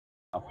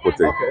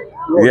Putting. Okay.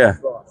 Yeah.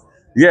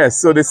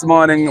 Yes, so this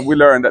morning we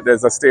learned that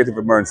there's a state of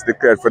emergency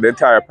declared for the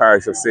entire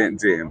parish of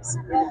St. James.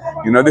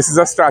 You know, this is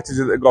a strategy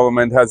that the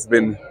government has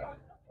been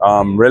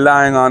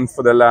relying on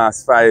for the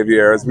last 5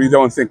 years. We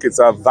don't think it's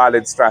a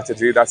valid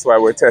strategy. That's why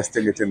we're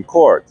testing it in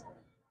court.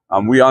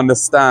 We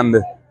understand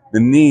the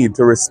need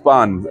to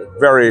respond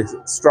very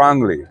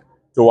strongly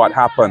to what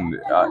happened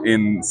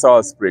in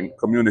Salt Spring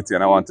community,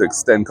 and I want to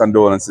extend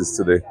condolences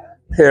to the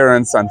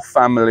parents and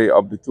family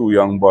of the 2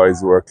 young boys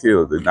who were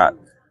killed in that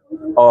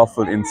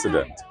awful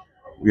incident.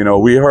 You know,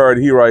 we heard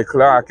Leroy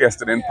Clark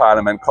yesterday in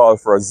Parliament call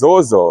for a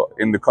Zozo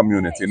in the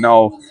community.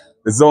 Now,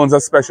 the zones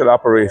of special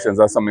operations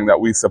are something that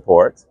we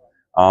support,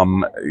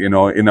 you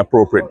know, in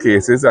appropriate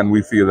cases, and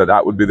we feel that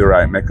that would be the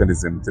right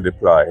mechanism to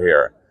deploy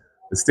here.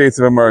 The states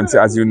of emergency,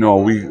 as you know,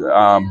 we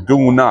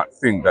do not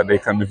think that they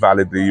can be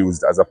validly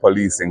used as a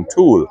policing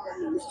tool.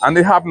 And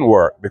they haven't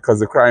worked because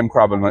the crime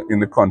problem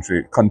in the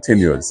country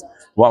continues.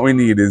 What we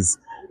need is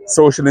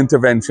social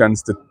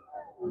interventions to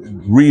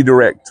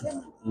redirect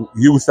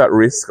youth at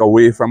risk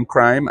away from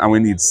crime, and we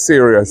need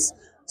serious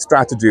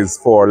strategies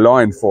for law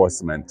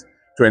enforcement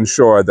to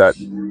ensure that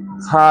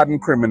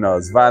hardened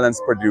criminals, violence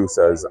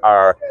producers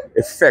are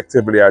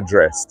effectively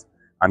addressed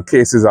and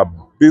cases are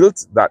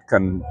built that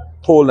can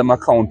hold them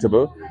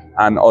accountable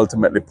and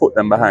ultimately put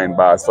them behind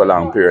bars for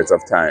long periods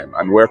of time.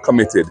 And we're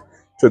committed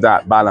to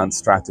that balanced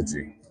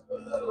strategy.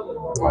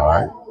 All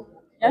right.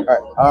 Yeah.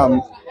 All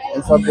right.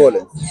 In some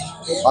violence.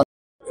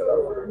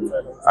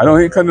 I don't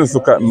think you can just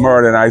look at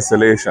murder in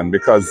isolation,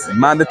 because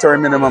mandatory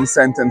minimum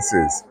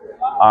sentences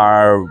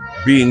are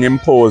being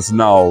imposed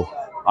now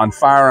on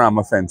firearm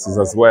offences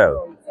as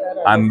well.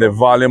 And the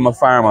volume of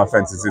firearm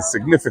offences is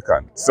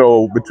significant.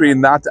 So between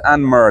that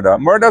and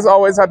murder's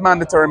always had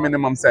mandatory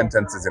minimum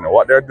sentences. You know,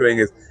 what they're doing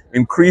is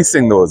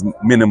increasing those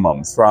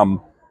minimums from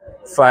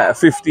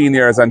 15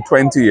 years and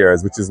 20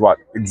 years, which is what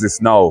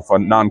exists now for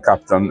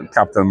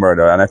capital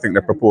murder. And I think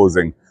they're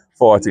proposing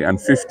 40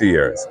 and 50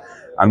 years.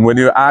 And when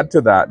you add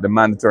to that the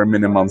mandatory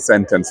minimum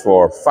sentence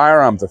for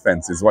firearms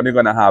offences, what you're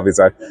going to have is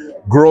a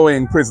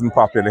growing prison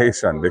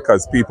population,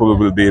 because people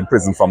will be in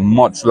prison for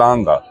much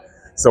longer.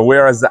 So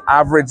whereas the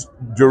average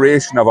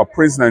duration of a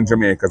prisoner in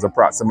Jamaica is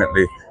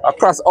approximately,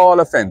 across all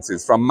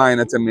offences, from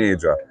minor to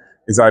major,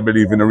 is, I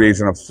believe, in the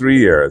region of 3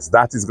 years,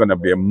 that is going to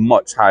be a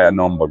much higher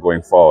number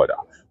going forward.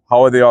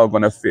 How are they all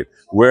going to fit?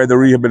 Where are the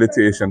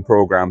rehabilitation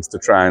programs to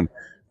try and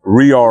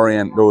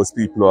reorient those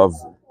people who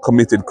have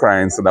committed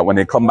crimes so that when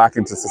they come back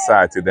into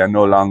society, they're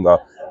no longer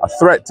a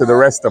threat to the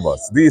rest of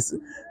us?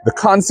 The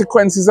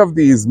consequences of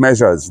these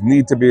measures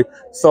need to be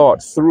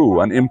thought through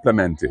and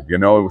implemented, you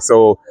know.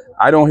 So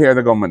I don't hear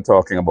the government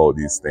talking about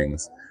these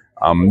things.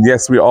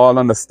 Yes, we all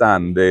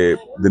understand the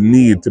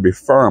need to be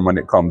firm when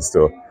it comes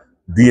to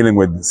dealing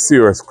with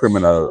serious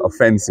criminal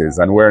offenses,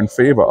 and we're in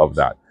favor of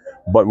that.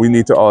 But we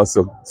need to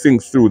also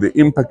think through the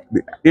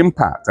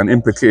impact and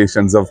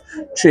implications of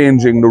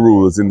changing the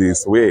rules in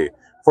this way.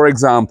 For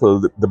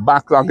example, the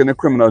backlog in the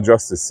criminal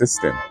justice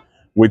system,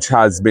 which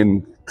has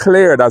been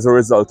cleared as a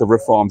result of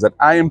reforms that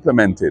I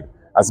implemented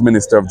as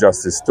Minister of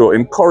Justice to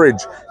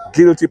encourage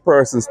guilty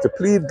persons to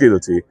plead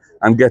guilty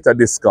and get a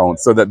discount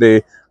so that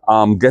they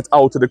get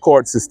out of the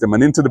court system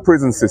and into the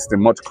prison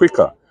system much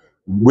quicker.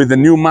 With the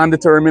new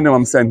mandatory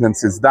minimum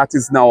sentences, that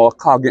is now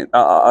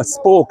a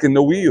spoke in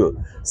the wheel.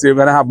 So you're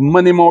going to have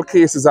many more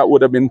cases that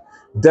would have been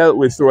dealt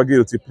with through a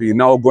guilty plea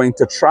now going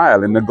to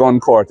trial in the gun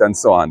court and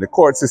so on. The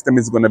court system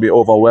is going to be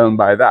overwhelmed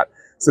by that.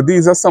 So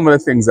these are some of the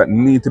things that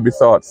need to be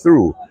thought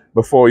through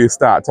before you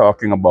start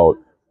talking about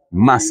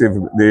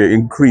the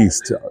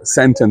increased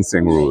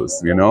sentencing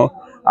rules, you know.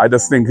 I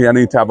just think you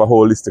need to have a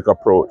holistic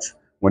approach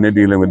when you're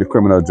dealing with the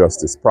criminal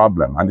justice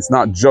problem. And it's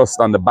not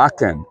just on the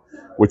back end,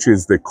 which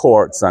is the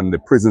courts and the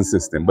prison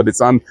system, but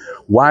it's on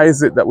why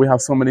is it that we have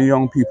so many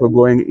young people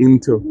going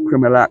into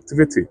criminal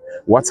activity?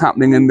 What's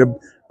happening in the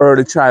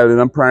early childhood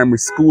and primary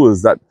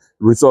schools that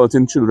result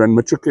in children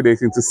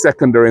matriculating to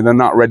secondary and they're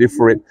not ready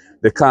for it?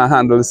 They can't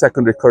handle the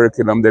secondary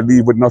curriculum. They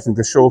leave with nothing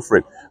to show for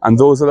it. And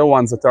those are the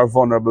ones that are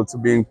vulnerable to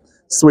being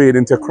swayed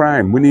into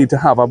crime. We need to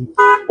have an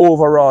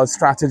overall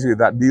strategy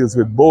that deals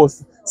with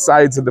both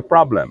sides of the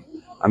problem.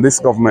 And this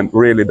government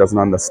really doesn't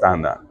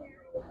understand that.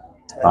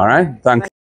 All right. Thank you.